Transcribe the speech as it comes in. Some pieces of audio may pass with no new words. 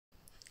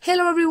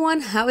Hello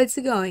everyone, how it's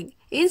going?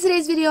 In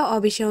today's video,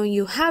 I'll be showing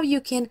you how you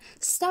can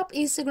stop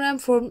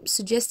Instagram from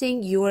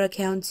suggesting your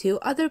account to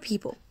other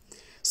people.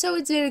 So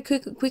it's very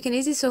quick and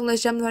easy, so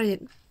let's jump right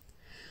in.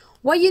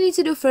 What you need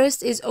to do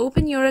first is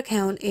open your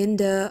account in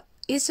the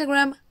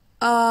Instagram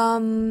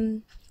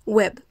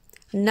web,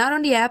 not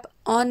on the app,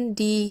 on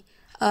the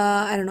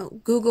I don't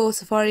know, Google,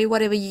 Safari,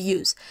 whatever you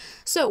use.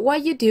 So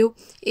what you do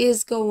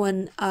is go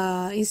on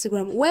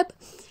Instagram web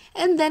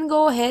and then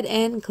go ahead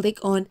and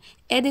click on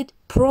edit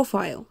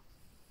profile.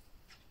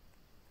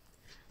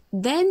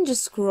 Then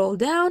just scroll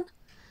down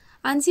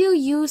until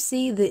you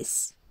see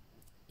this,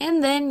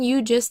 and then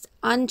you just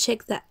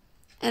uncheck that,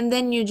 and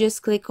then you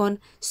just click on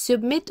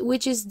submit,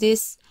 which is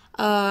this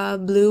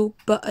blue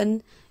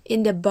button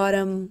in the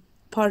bottom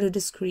part of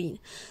the screen.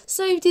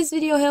 So if this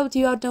video helped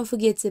you out, don't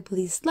forget to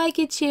please like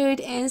it, share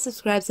it, and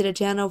subscribe to the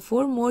channel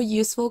for more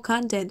useful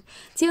content.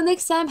 Till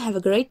next time, have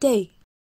a great day.